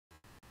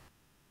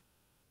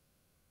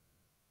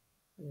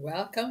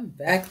Welcome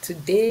back to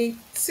day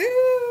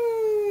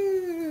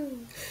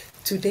two.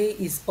 Today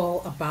is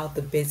all about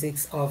the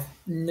basics of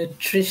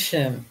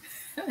nutrition.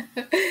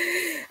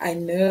 I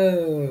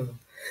know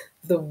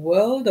the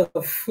world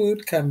of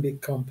food can be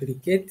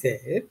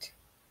complicated,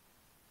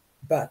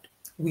 but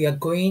we are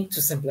going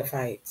to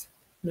simplify it.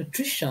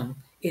 Nutrition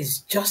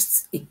is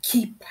just a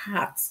key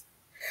part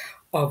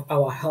of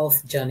our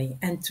health journey,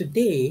 and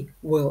today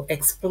we'll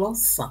explore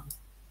some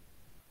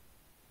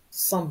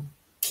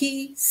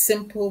key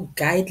simple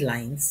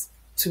guidelines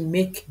to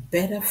make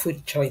better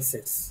food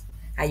choices.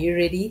 Are you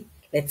ready?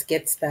 Let's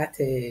get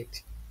started.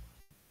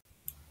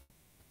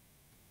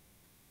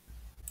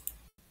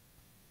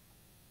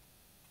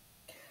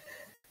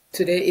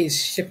 Today is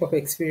Shape-Up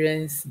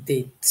Experience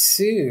Day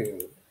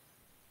 2,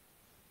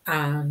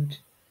 and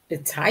the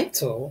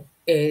title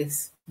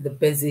is The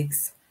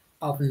Basics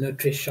of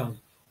Nutrition,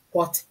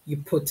 what you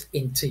put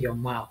into your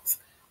mouth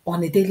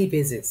on a daily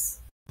basis.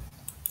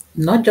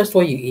 Not just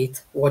what you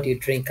eat, what you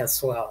drink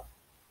as well.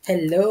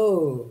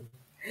 Hello,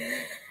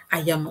 I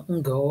am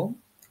Ngo.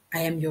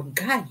 I am your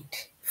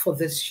guide for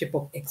this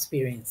Shape-Up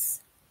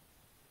experience.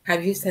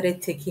 Have you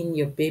started taking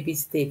your baby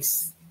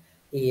steps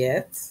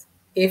yet?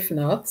 If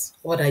not,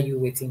 what are you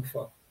waiting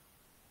for?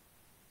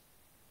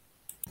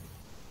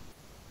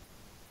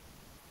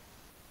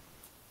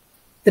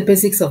 The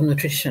basics of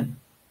nutrition.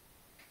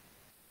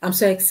 I'm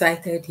so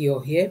excited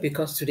you're here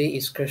because today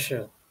is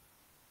crucial.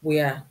 We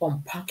are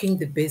unpacking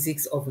the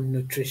basics of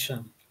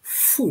nutrition.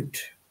 Food.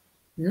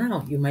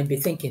 Now you might be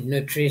thinking,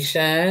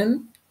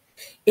 nutrition?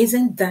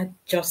 Isn't that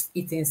just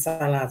eating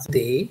salads a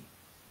day?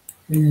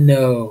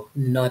 No,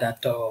 not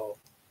at all.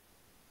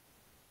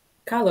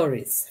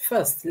 Calories.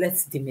 First,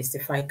 let's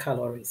demystify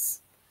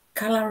calories.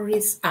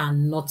 Calories are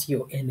not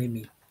your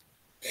enemy.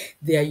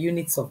 They are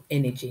units of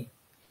energy.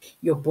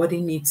 Your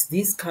body needs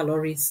these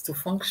calories to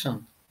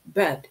function,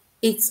 but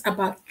it's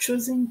about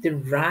choosing the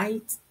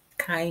right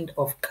kind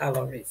of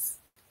calories.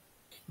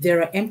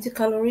 There are empty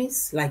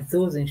calories like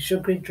those in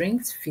sugary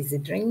drinks, fizzy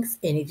drinks,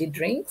 energy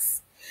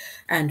drinks,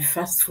 and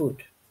fast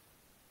food.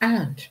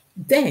 And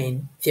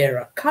then there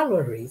are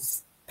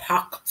calories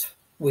packed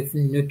with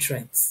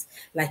nutrients,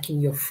 like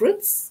in your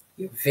fruits,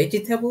 your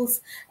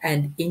vegetables,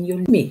 and in your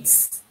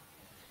meats.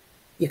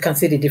 You can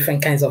see the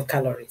different kinds of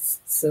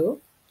calories.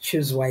 So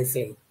choose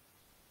wisely.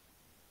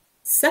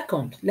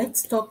 Second,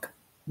 let's talk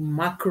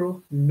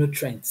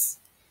macronutrients.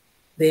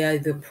 They are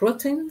the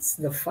proteins,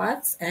 the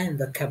fats, and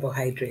the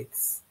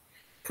carbohydrates.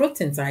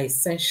 Proteins are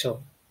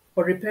essential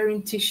for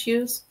repairing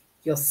tissues,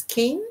 your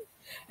skin,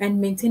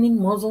 and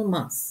maintaining muscle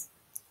mass.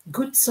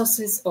 Good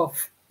sources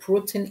of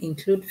protein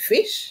include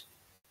fish,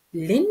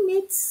 lean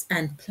meats,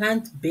 and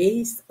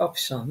plant-based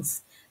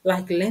options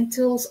like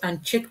lentils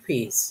and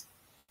chickpeas.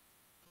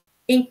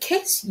 In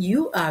case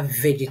you are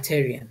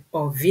vegetarian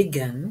or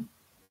vegan,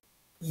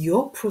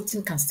 your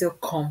protein can still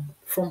come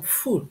from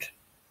food,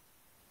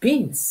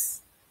 beans,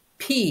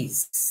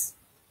 peas,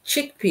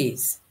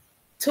 chickpeas,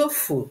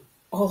 tofu.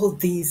 All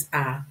these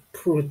are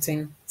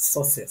protein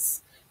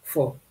sources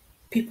for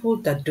people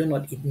that do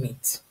not eat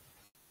meat.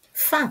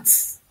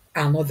 Fats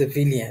are not the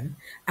villain,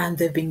 and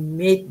they've been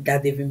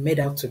made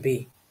out to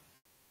be.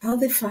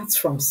 Healthy fats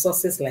from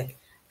sources like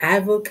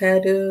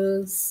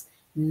avocados,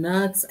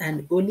 nuts,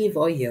 and olive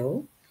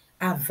oil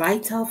are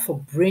vital for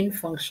brain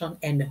function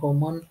and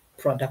hormone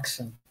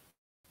production,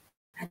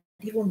 and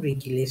even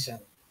regulation.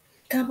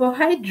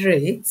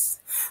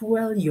 Carbohydrates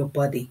fuel your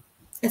body,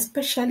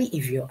 especially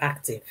if you're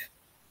active.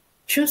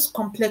 Choose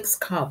complex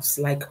carbs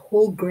like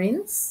whole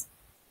grains,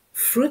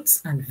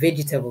 fruits, and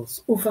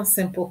vegetables over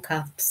simple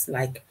carbs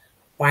like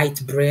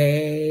white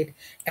bread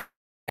and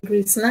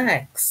hungry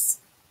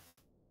snacks.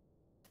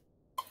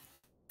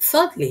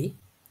 Thirdly,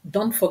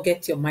 don't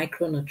forget your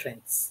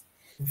micronutrients.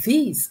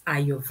 These are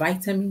your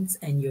vitamins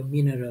and your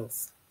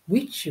minerals,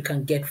 which you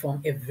can get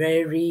from a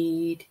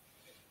varied,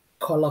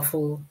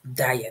 colorful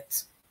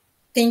diet.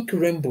 Think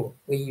rainbow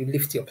when you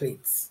lift your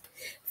plates.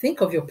 Think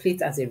of your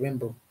plate as a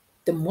rainbow.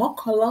 The more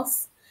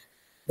colors,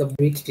 the more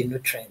rich the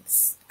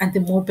nutrients, and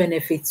the more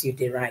benefits you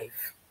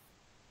derive.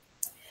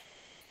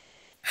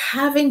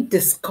 Having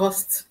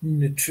discussed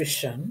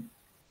nutrition,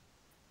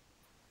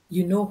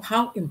 you know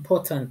how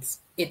important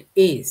it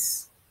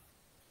is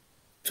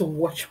to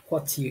watch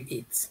what you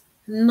eat,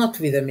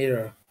 not with a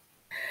mirror,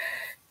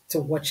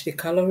 to watch the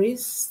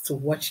calories, to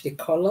watch the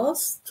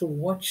colors, to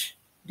watch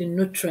the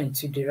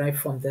nutrients you derive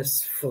from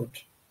this food.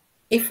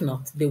 If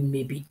not, they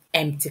may be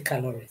empty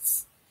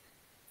calories.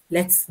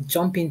 Let's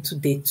jump into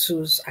day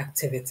two's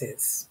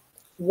activities.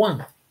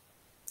 One,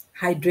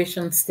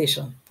 hydration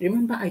station.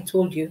 Remember, I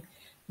told you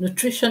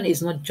nutrition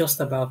is not just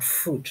about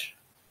food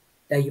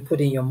that you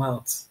put in your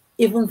mouth,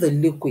 even the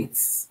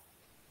liquids,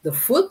 the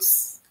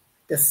foods,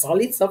 the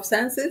solid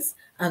substances,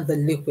 and the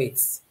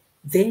liquids,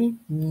 they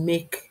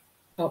make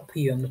up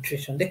your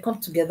nutrition. They come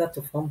together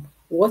to form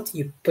what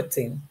you put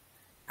in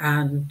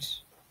and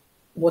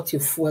what you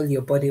fuel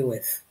your body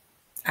with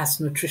as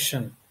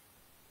nutrition.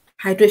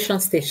 Hydration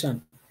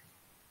station.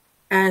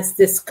 As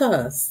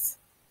discussed,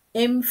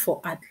 aim for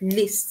at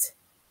least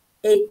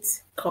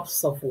 8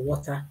 cups of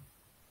water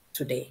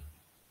today.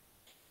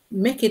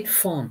 Make it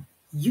fun.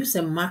 Use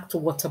a marked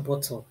water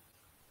bottle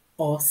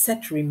or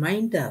set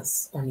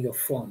reminders on your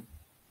phone.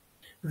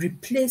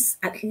 Replace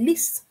at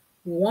least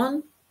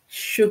one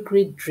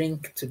sugary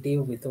drink today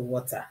with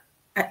water.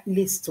 At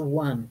least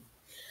one.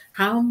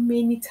 How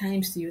many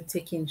times do you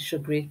take in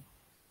sugary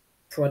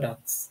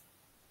products?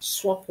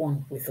 Swap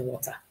one with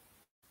water.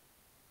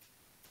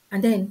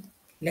 And then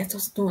let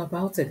us know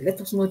about it.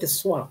 Let us know the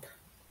swap.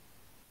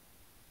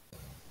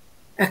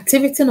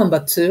 Activity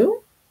number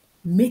 2,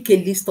 make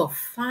a list of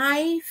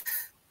 5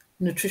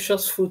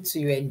 nutritious foods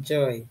you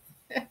enjoy.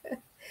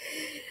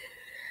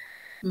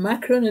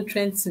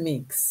 Macronutrients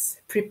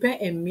mix. Prepare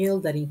a meal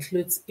that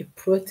includes a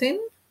protein,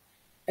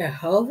 a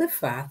healthy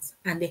fat,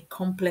 and a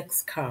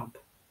complex carb.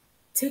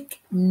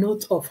 Take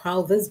note of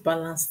how this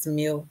balanced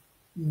meal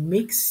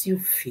makes you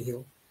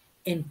feel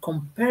in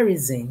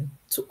comparison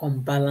to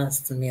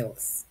unbalanced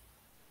meals.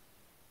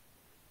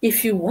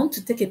 If you want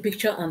to take a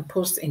picture and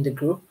post in the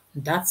group,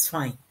 that's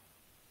fine.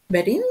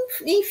 But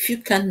if you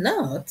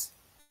cannot,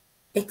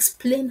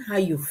 explain how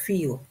you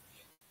feel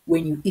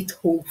when you eat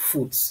whole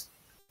foods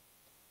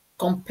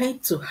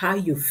compared to how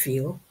you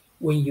feel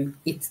when you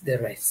eat the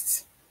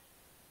rest.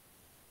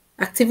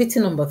 Activity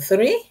number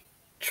 3,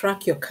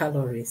 track your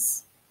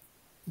calories.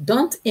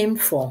 Don't aim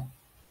for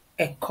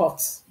a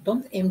cut.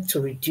 Don't aim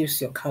to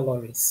reduce your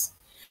calories.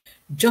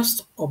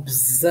 Just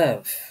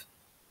observe.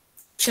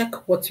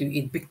 Check what you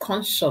eat. Be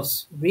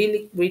conscious.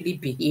 Really, really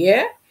be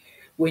here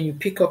when you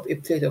pick up a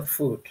plate of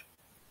food.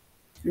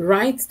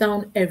 Write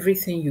down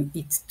everything you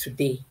eat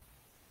today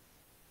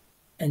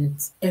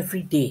and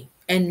every day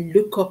and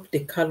look up the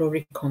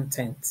calorie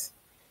content.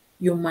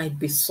 You might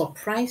be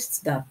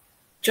surprised that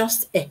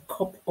just a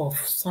cup of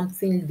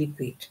something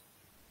liquid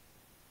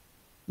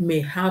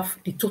may have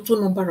the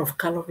total number of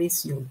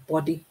calories your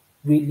body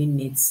really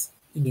needs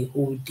in a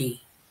whole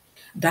day.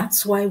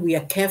 That's why we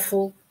are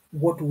careful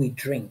what we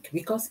drink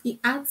because it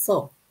adds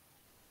up.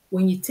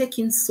 When you take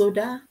in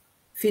soda,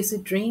 fizzy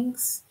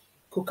drinks,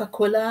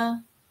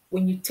 Coca-Cola,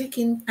 when you take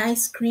in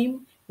ice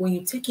cream, when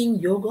you take in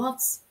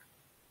yogurts,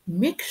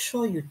 make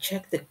sure you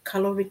check the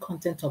calorie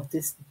content of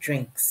these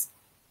drinks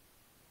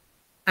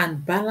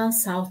and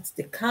balance out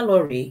the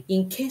calorie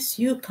in case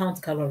you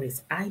count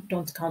calories. I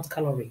don't count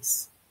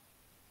calories.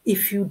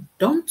 If you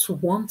don't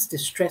want the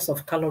stress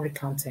of calorie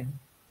counting,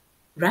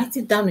 write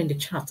it down in the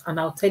chat and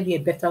I'll tell you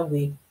a better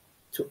way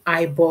to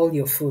eyeball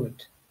your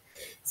food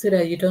so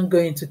that you don't go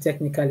into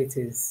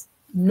technicalities.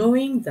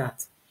 Knowing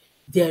that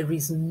there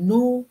is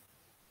no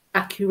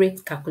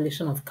accurate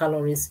calculation of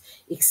calories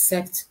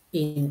except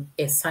in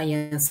a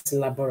science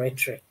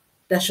laboratory.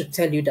 That should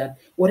tell you that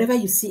whatever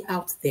you see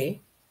out there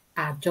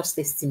are just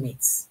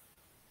estimates.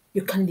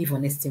 You can't live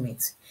on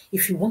estimates.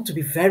 If you want to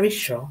be very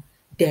sure,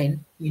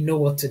 then you know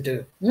what to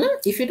do.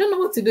 If you don't know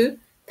what to do,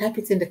 type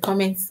it in the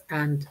comments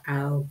and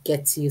I'll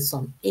get you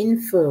some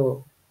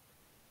info.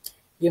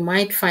 You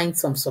might find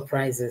some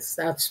surprises.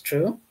 That's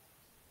true.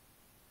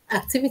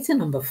 Activity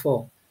number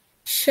 4,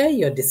 share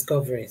your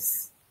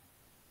discoveries.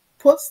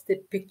 Post the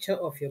picture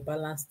of your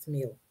balanced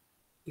meal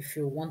if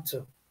you want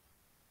to,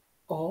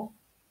 or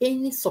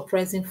any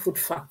surprising food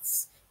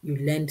facts you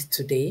learned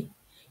today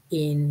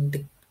in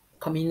the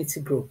community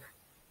group.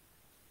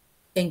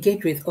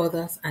 Engage with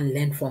others and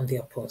learn from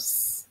their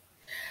posts.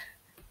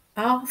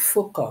 Our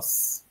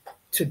focus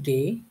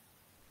today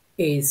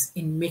is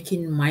in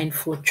making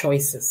mindful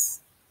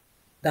choices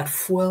that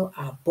fuel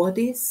our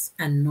bodies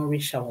and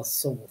nourish our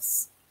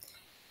souls.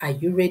 Are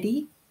you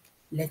ready?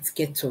 Let's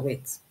get to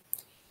it.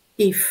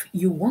 If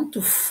you want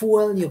to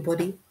fuel your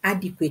body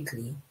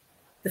adequately,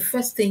 the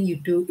first thing you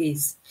do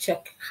is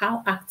check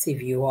how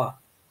active you are.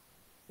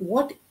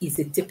 What is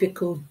a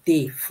typical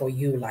day for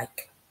you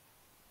like?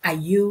 Are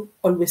you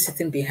always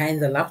sitting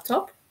behind the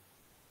laptop?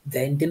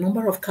 Then the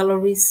number of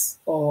calories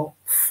or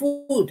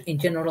food in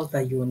general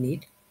that you will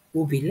need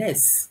will be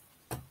less.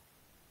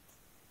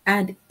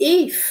 And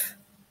if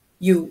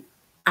you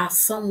are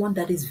someone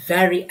that is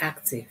very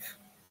active,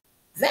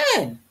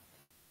 then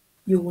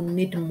you will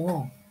need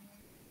more.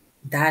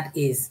 That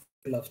is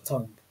rule of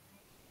thumb.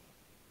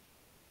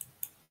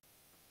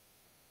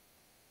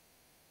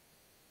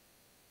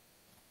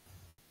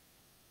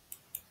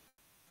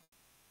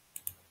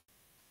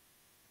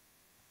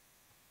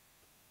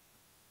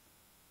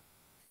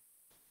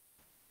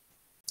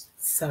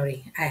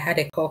 Sorry, I had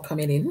a call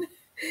coming in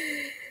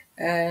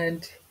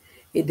and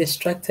it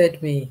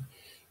distracted me.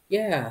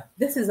 Yeah,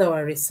 this is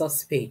our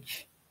resource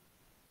page.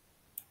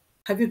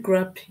 Have you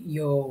grabbed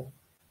your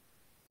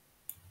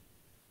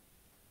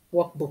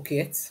workbook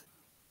yet?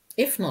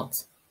 If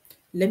not,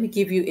 let me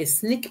give you a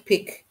sneak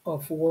peek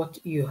of what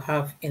you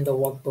have in the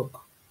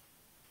workbook.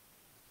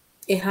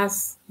 It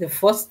has the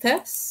first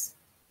steps,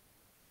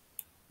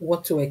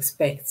 what to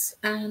expect,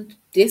 and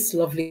this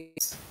lovely.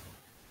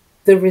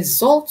 The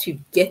result you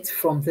get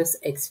from this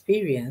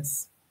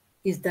experience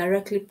is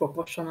directly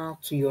proportional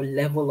to your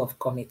level of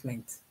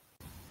commitment.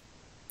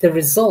 The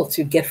result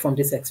you get from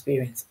this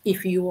experience,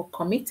 if you are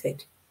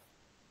committed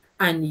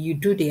and you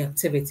do the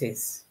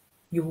activities,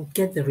 you will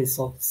get the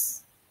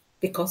results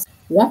because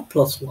 1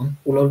 plus 1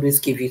 will always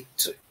give you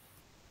 2.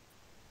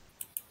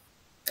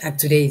 And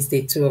today is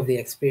day 2 of the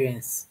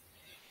experience.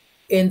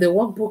 In the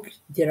workbook,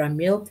 there are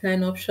meal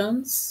plan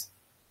options,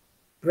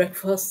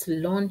 breakfast,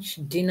 lunch,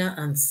 dinner,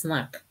 and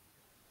snack.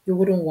 You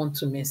wouldn't want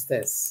to miss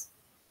this.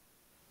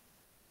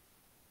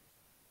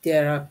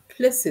 There are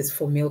places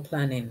for meal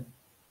planning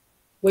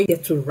where you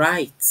get to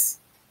write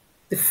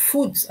the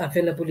foods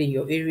available in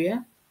your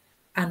area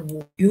and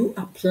what you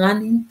are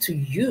planning to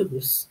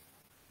use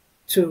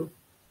to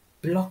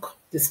block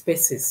the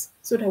spaces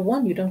so that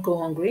 1, you don't go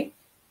hungry,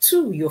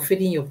 2, you're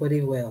feeding your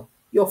body well,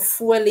 you're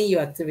fueling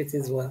your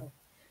activities well.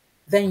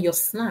 Then your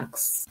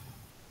snacks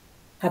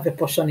have a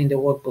portion in the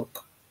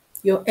workbook,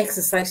 your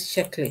exercise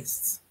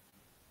checklists,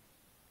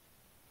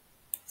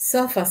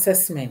 self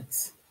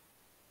assessment,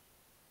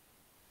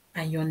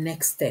 and your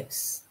next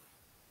steps.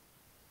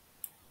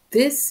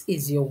 This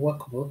is your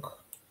workbook,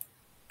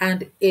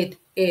 and it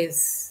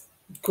is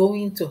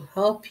going to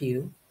help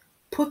you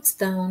put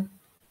down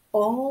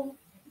all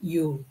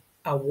you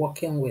are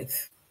working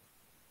with.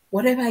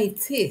 Whatever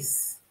it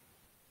is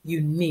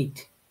you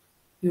need,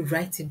 you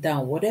write it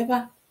down.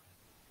 Whatever,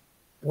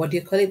 what do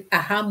you call it,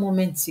 aha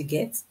moments you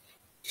get,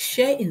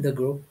 share in the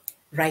group,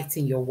 write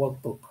in your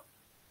workbook.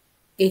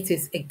 It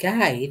is a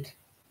guide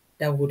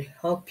that would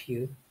help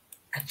you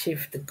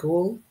achieve the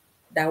goal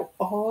that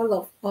all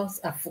of us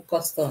are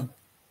focused on.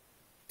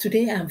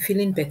 Today I'm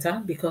feeling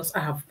better because I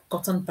have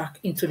gotten back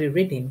into the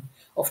rhythm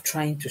of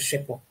trying to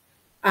shape up.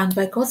 And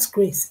by God's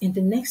grace, in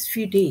the next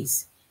few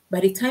days, by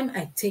the time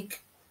I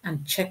take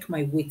and check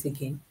my weight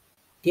again,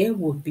 there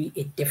will be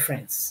a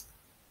difference.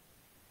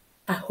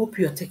 I hope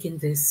you're taking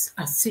this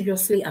as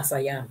seriously as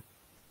I am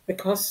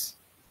because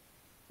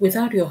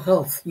without your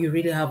health, you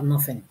really have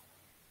nothing.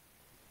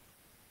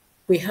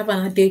 We have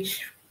an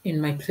adage in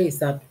my place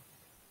that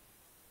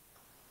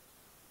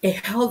a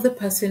healthy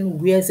person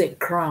wears a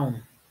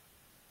crown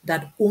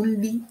that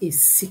only a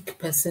sick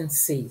person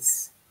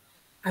sees.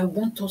 I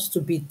want us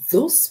to be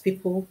those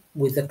people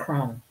with the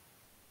crown,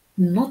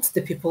 not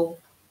the people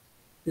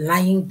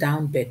lying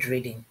down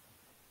bedridden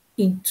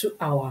into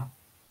our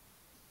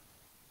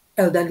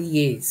elderly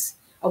years.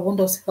 I want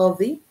us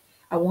healthy.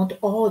 I want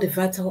all the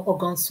vital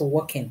organs to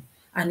working.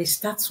 And it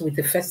starts with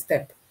the first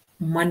step,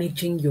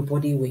 managing your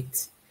body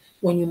weight.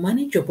 When you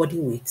manage your body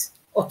weight,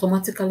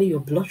 automatically your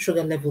blood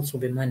sugar levels will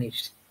be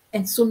managed.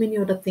 And so many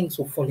other things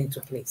will fall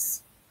into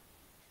place.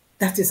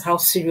 That is how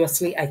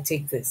seriously I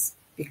take this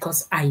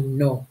because I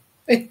know.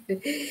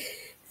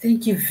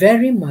 Thank you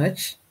very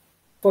much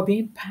for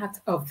being part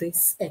of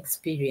this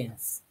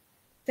experience.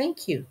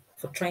 Thank you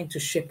for trying to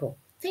shape up.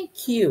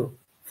 Thank you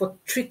for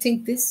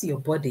treating this your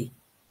body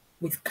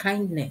with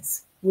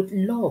kindness, with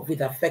love,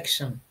 with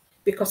affection,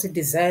 because it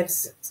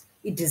deserves it.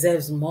 It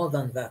deserves more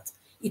than that.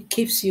 It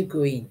keeps you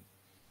going.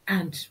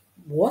 And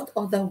what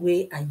other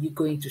way are you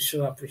going to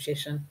show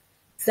appreciation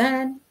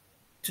than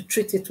to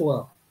treat it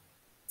well?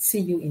 See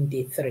you in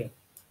day 3.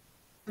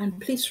 And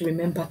please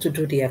remember to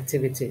do the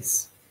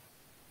activities.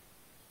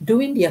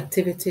 Doing the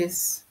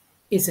activities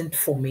isn't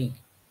for me,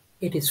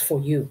 it is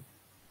for you.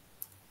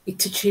 It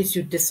teaches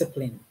you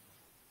discipline.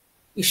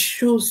 It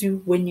shows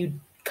you when you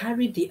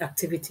carry the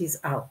activities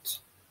out,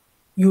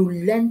 you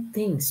learn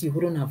things you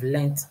wouldn't have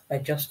learned by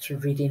just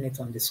reading it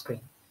on the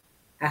screen.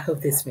 I hope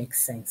this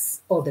makes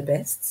sense. All the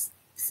best.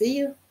 See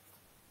you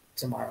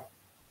tomorrow.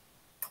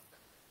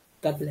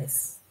 God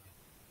bless.